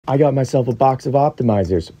I got myself a box of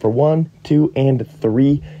optimizers for 1, 2, and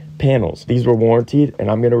 3 panels. These were warranted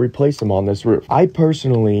and I'm going to replace them on this roof. I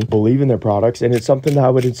personally believe in their products and it's something that I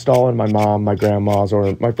would install in my mom, my grandma's,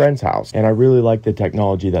 or my friend's house. And I really like the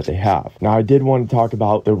technology that they have. Now, I did want to talk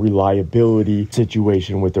about the reliability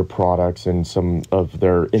situation with their products and some of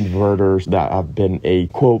their inverters that have been a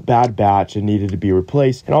quote bad batch and needed to be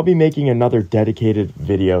replaced. And I'll be making another dedicated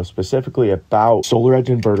video specifically about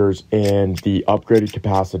SolarEdge inverters and the upgraded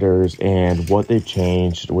capacitors and what they've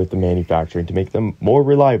changed with the manufacturing to make them more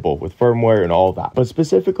reliable with firmware and all that. But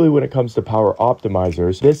specifically when it comes to power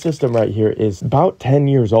optimizers, this system right here is about 10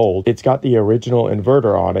 years old. It's got the original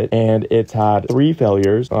inverter on it and it's had 3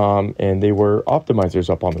 failures and they were optimizers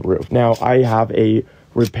up on the roof. Now I have a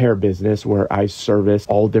repair business where I service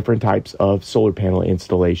all different types of solar panel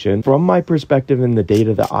installation. From my perspective and the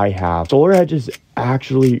data that I have, SolarEdge is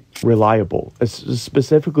actually reliable,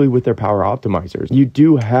 specifically with their power optimizers. You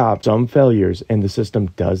do have some failures and the system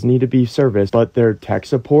does need to be serviced, but their tech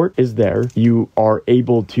support is there. You are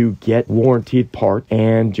able to get warranted parts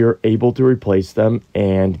and you're able to replace them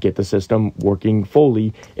and get the system working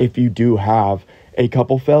fully if you do have a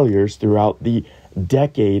couple failures throughout the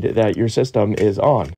decade that your system is on.